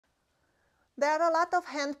There are a lot of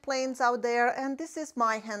hand planes out there, and this is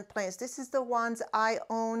my hand planes. This is the ones I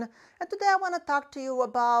own. And today I want to talk to you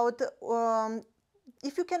about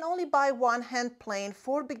if you can only buy one hand plane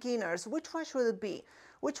for beginners, which one should it be?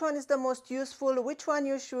 Which one is the most useful? Which one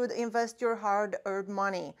you should invest your hard-earned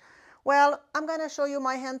money? Well, I'm going to show you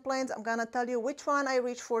my hand planes. I'm going to tell you which one I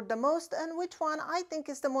reach for the most and which one I think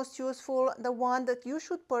is the most useful, the one that you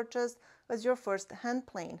should purchase as your first hand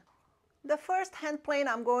plane. The first hand plane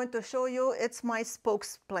I'm going to show you, it's my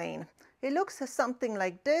spokes plane. It looks something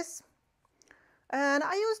like this. And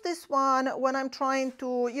I use this one when I'm trying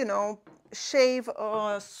to, shave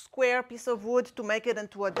a square piece of wood to make it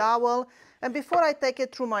into a dowel. And before I take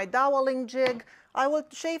it through my doweling jig, I will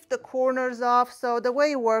shave the corners off. So the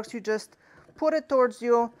way it works, you just put it towards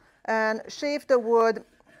you and shave the wood.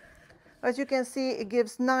 As you can see, it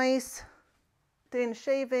gives nice thin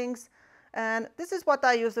shavings. And this is what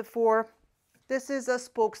I use it for. This is a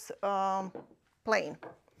spokes plane.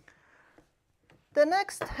 The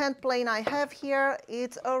next hand plane I have here,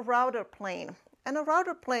 it's a router plane. And a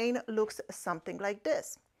router plane looks something like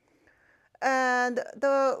this. And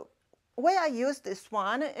the way I use this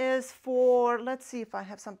one is for, let's see if I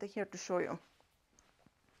have something here to show you.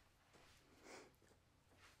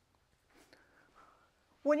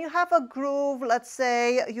 When you have a groove, let's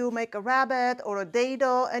say you make a rabbet or a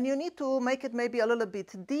dado and you need to make it maybe a little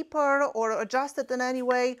bit deeper or adjust it in any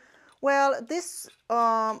way, well, this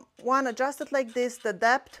one adjusted like this, the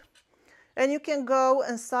depth, and you can go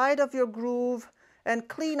inside of your groove and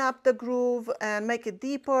clean up the groove and make it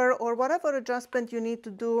deeper or whatever adjustment you need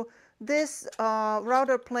to do. This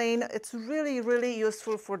router plane, it's really, really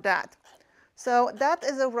useful for that. So that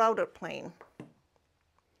is a router plane.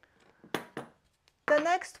 The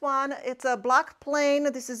next one, it's a block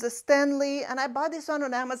plane. This is a Stanley, and I bought this one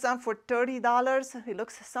on Amazon for $30. It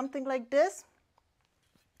looks something like this.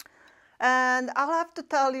 And I'll have to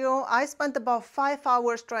tell you, I spent about 5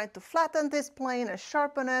 hours trying to flatten this plane and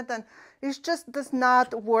sharpen it, and it just does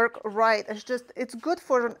not work right. It's good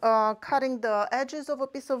for cutting the edges of a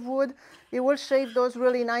piece of wood. It will shave those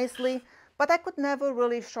really nicely, but I could never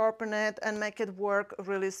really sharpen it and make it work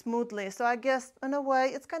really smoothly. So I guess, in a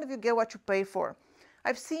way, it's kind of you get what you pay for.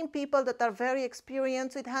 I've seen people that are very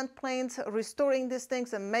experienced with hand planes restoring these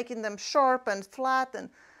things and making them sharp and flat and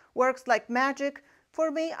works like magic. For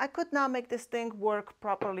me, I could not make this thing work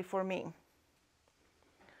properly for me.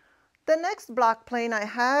 The next block plane I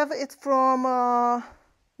have, it's from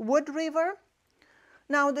Wood River.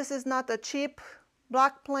 Now this is not a cheap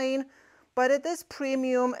block plane, but it is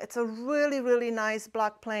premium. It's a really, really nice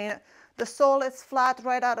block plane. The sole is flat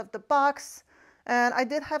right out of the box, and I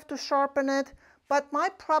did have to sharpen it. But my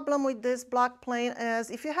problem with this block plane is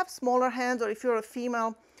if you have smaller hands or if you're a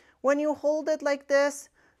female, when you hold it like this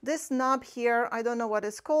knob here, I don't know what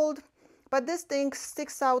it's called, but this thing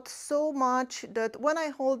sticks out so much that when I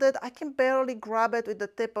hold it, I can barely grab it with the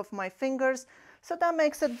tip of my fingers. So that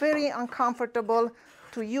makes it very uncomfortable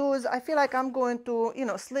to use. I feel like I'm going to,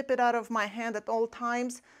 slip it out of my hand at all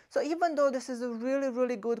times. So even though this is a really,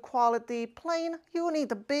 really good quality plane, you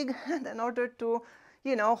need a big hand in order to,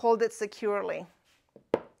 hold it securely.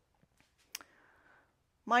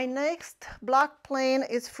 My next block plane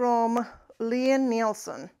is from Lian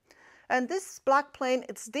Nielsen. And this block plane,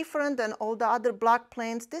 it's different than all the other block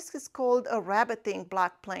planes. This is called a rabbiting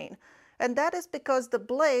block plane. And that is because the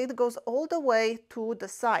blade goes all the way to the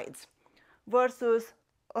sides versus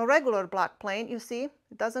a regular block plane. You see,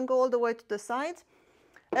 it doesn't go all the way to the sides.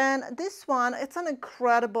 And this one, it's an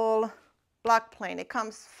incredible block plane. It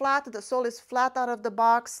comes flat, the sole is flat out of the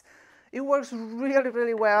box. It works really,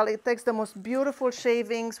 really well. It takes the most beautiful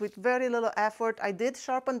shavings with very little effort. I did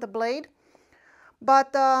sharpen the blade,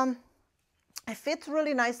 but it fits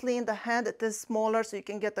really nicely in the hand. It is smaller, so you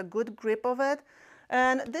can get a good grip of it.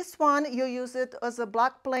 And this one, you use it as a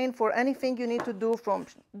block plane for anything you need to do, from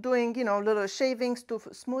doing, little shavings to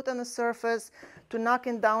smoothen the surface, to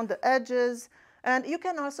knocking down the edges. And you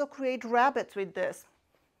can also create rabbets with this.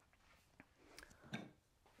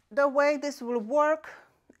 The way this will work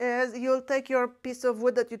is you'll take your piece of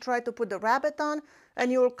wood that you try to put the rabbet on,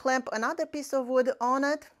 and you'll clamp another piece of wood on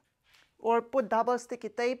it, or put double sticky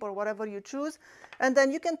tape or whatever you choose. And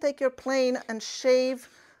then you can take your plane and shave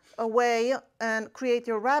away and create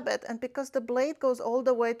your rabbet. And because the blade goes all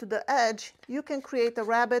the way to the edge, you can create a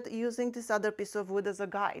rabbet using this other piece of wood as a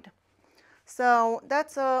guide. So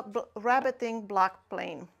that's a rabbiting block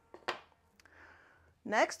plane.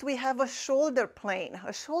 Next, we have a shoulder plane.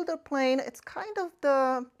 A shoulder plane, it's kind of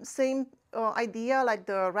the same idea like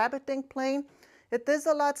the rabbiting plane. It is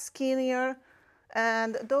a lot skinnier,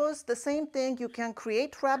 and the same thing, you can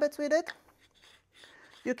create rabbets with it.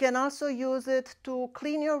 You can also use it to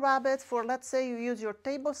clean your rabbets for, let's say you use your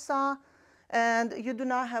table saw and you do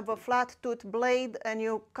not have a flat tooth blade and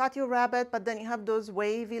you cut your rabbet, but then you have those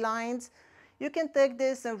wavy lines. You can take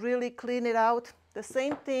this and really clean it out. The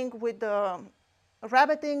same thing with the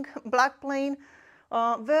rabbeting black plane.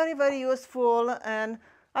 Very, very useful. And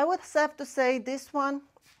I would have to say this one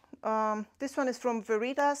is from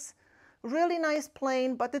Veritas. Really nice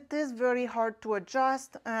plane, but it is very hard to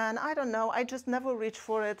adjust. And I don't know, I just never reach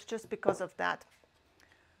for it just because of that.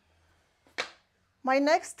 My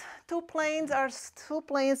next two planes are two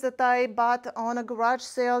planes that I bought on a garage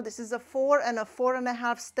sale. This is a 4 and a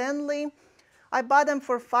 4.5 Stanley. I bought them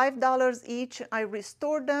for $5 each. I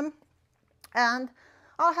restored them, and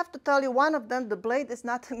I'll have to tell you, one of them, the blade is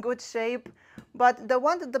not in good shape, but the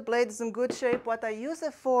one that the blade is in good shape, what I use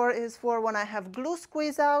it for is for when I have glue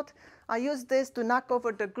squeeze out. I use this to knock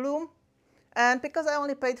over the glue, and because I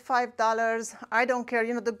only paid $5, I don't care.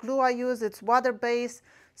 You know, the glue I use, it's water-based,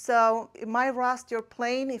 so it might rust your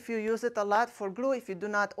plane if you use it a lot for glue, if you do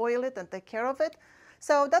not oil it and take care of it.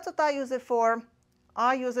 So that's what I use it for.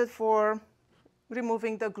 I use it for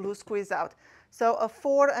removing the glue squeeze out. So a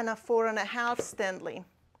 4 and a 4.5 Stanley.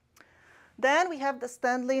 Then we have the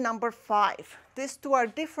Stanley number 5. These two are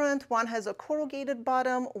different. One has a corrugated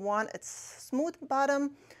bottom, one it's smooth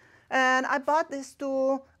bottom. And I bought these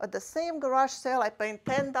two at the same garage sale. I paid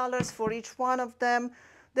 $10 for each one of them.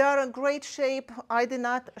 They are in great shape. I did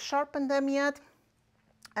not sharpen them yet.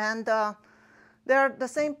 And they're the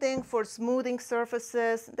same thing for smoothing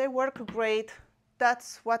surfaces. They work great.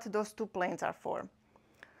 That's what those two planes are for.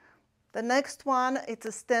 The next one, it's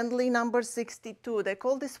a Stanley number 62. They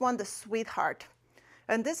call this one the Sweetheart.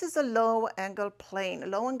 And this is a low angle plane.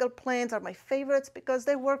 Low angle planes are my favorites because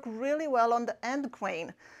they work really well on the end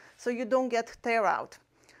grain, so you don't get tear out.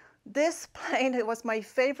 This plane, it was my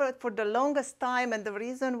favorite for the longest time, and the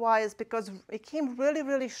reason why is because it came really,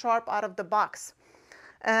 really sharp out of the box.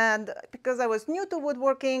 And because I was new to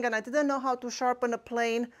woodworking and I didn't know how to sharpen a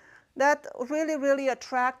plane, that really, really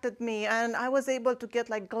attracted me, and I was able to get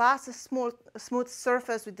like glass smooth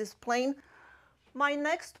surface with this plane. My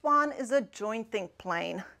next one is a jointing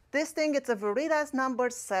plane. This thing, it's a Veritas number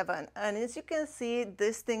 7, and as you can see,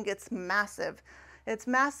 this thing, it's massive. It's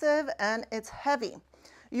massive and it's heavy.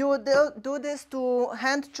 You would do this to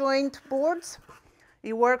hand joint boards.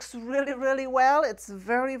 It works really, really well. It's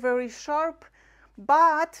very, very sharp,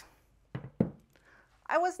 but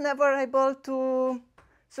I was never able to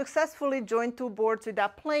successfully join two boards with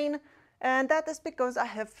that plane, and that is because I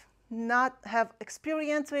have not have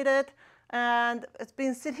experience with it, and it's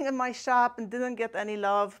been sitting in my shop and didn't get any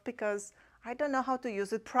love because I don't know how to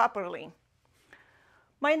use it properly.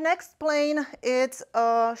 My next plane, it's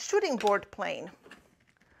a shooting board plane,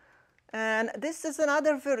 and this is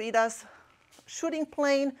another Veritas shooting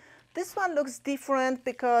plane. This one looks different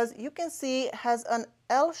because you can see it has an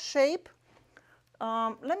L shape.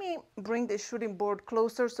 Let me bring the shooting board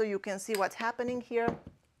closer so you can see what's happening here.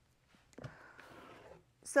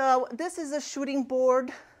 So this is a shooting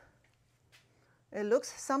board. It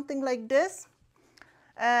looks something like this.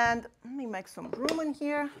 And let me make some room in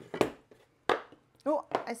here. Oh,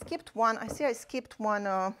 I skipped one. I see I skipped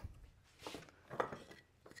one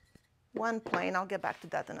plane. I'll get back to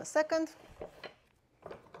that in a second.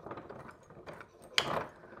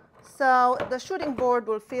 So the shooting board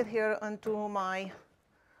will fit here into my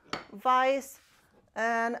vise,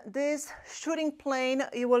 and this shooting plane,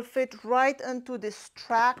 it will fit right into this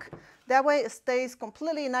track. That way it stays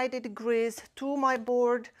completely 90 degrees to my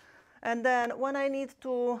board, and then when I need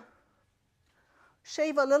to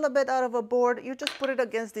shave a little bit out of a board, you just put it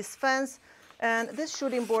against this fence, and this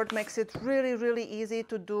shooting board makes it really, really easy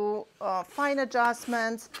to do fine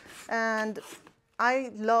adjustments. And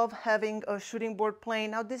I love having a shooting board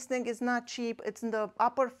plane. Now this thing is not cheap. It's in the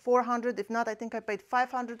upper 400, if not, I think I paid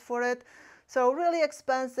 500 for it. So really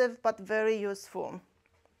expensive, but very useful.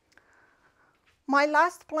 My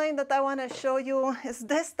last plane that I want to show you is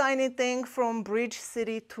this tiny thing from Bridge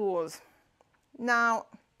City Tools. Now,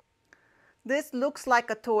 this looks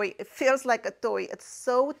like a toy. It feels like a toy. It's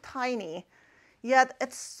so tiny, yet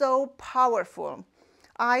it's so powerful.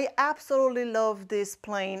 I absolutely love this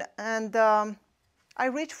plane, and I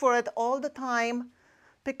reach for it all the time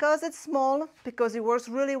because it's small, because it works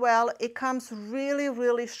really well. It comes really,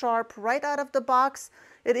 really sharp right out of the box.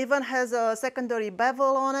 It even has a secondary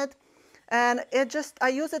bevel on it. And I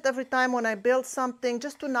use it every time when I build something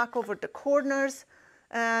just to knock over the corners.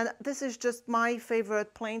 And this is just my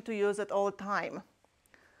favorite plane to use at all time.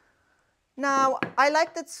 Now, I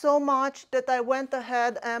liked it so much that I went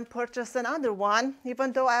ahead and purchased another one,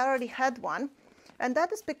 even though I already had one. And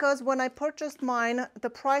that is because when I purchased mine, the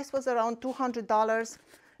price was around $200.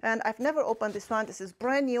 And I've never opened this one. This is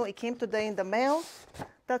brand new. It came today in the mail.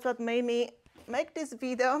 That's what made me make this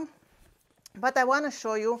video. But I want to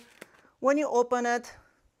show you when you open it,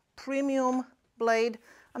 premium blade.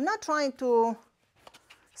 I'm not trying to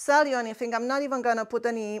sell you anything. I'm not even going to put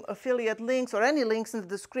any affiliate links or any links in the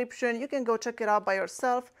description. You can go check it out by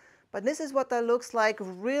yourself. But this is what it looks like,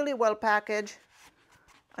 really well packaged.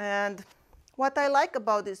 And what I like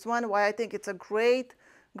about this one, why I think it's a great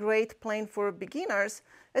plane for beginners,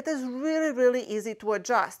 it is really, really easy to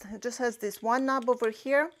adjust. It just has this one knob over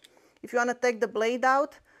here. If you want to take the blade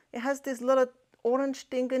out, it has this little orange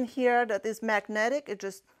thing in here that is magnetic. It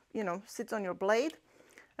just, you know, sits on your blade.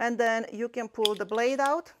 And then you can pull the blade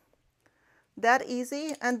out. That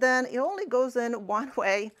easy. And then it only goes in one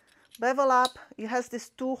way. Bevel up. It has these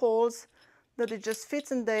two holes that it just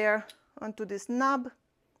fits in there onto this knob.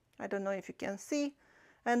 I don't know if you can see.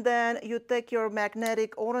 And then you take your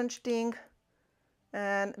magnetic orange thing,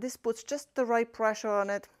 and this puts just the right pressure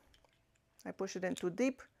on it. I push it in too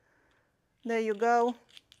deep. There you go.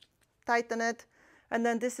 Tighten it. And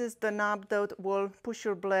then this is the knob that will push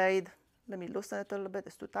your blade. Let me loosen it a little bit,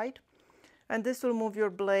 it's too tight. And this will move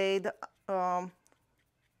your blade up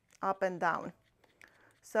and down.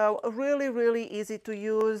 So really, really easy to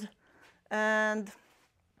use. And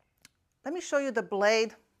let me show you the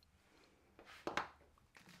blade.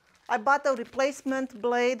 I bought a replacement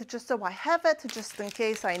blade just so I have it, just in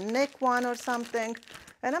case I nick one or something.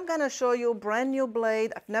 And I'm gonna show you a brand new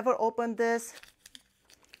blade. I've never opened this.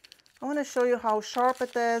 I wanna show you how sharp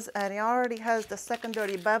it is, and it already has the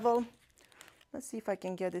secondary bevel. Let's see if I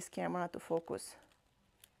can get this camera to focus.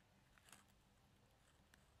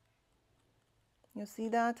 You see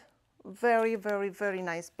that? Very, very, very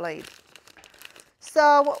nice blade.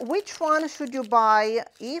 So which one should you buy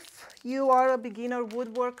if you are a beginner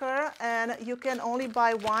woodworker and you can only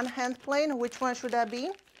buy one hand plane? Which one should that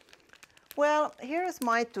be? Well, here's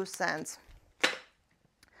my 2 cents.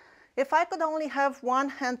 If I could only have one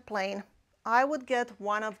hand plane, I would get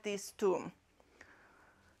one of these two.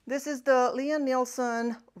 This is the Liam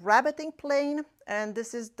Nielsen rabbiting plane, and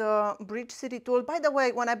this is the Bridge City tool. By the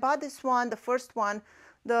way, when I bought this one, the first one,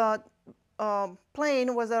 the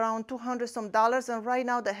plane was around $200 some, and right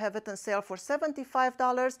now they have it on sale for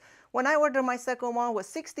 $75. When I ordered my second one, it was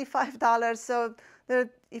 $65. So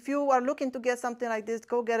if you are looking to get something like this,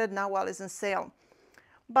 go get it now while it's on sale.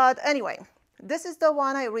 But anyway, this is the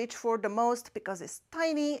one I reach for the most because it's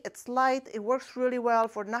tiny, it's light, it works really well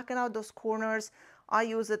for knocking out those corners. I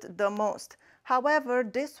use it the most. However,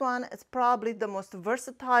 this one is probably the most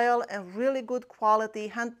versatile and really good quality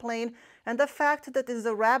hand plane. And the fact that it's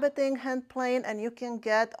a rabbiting hand plane and you can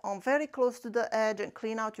get on very close to the edge and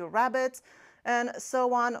clean out your rabbits and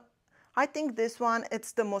so on. I think this one,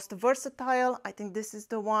 it's the most versatile. I think this is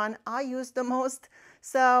the one I use the most.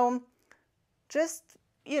 So just,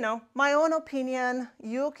 you know, my own opinion,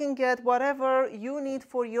 you can get whatever you need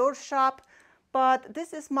for your shop. But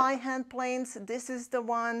this is my hand planes. This is the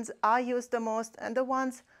ones I use the most and the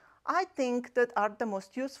ones I think that are the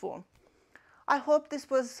most useful. I hope this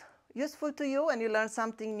was useful to you and you learned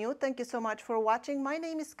something new. Thank you so much for watching. My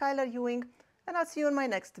name is Skylar Ewing and I'll see you in my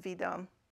next video.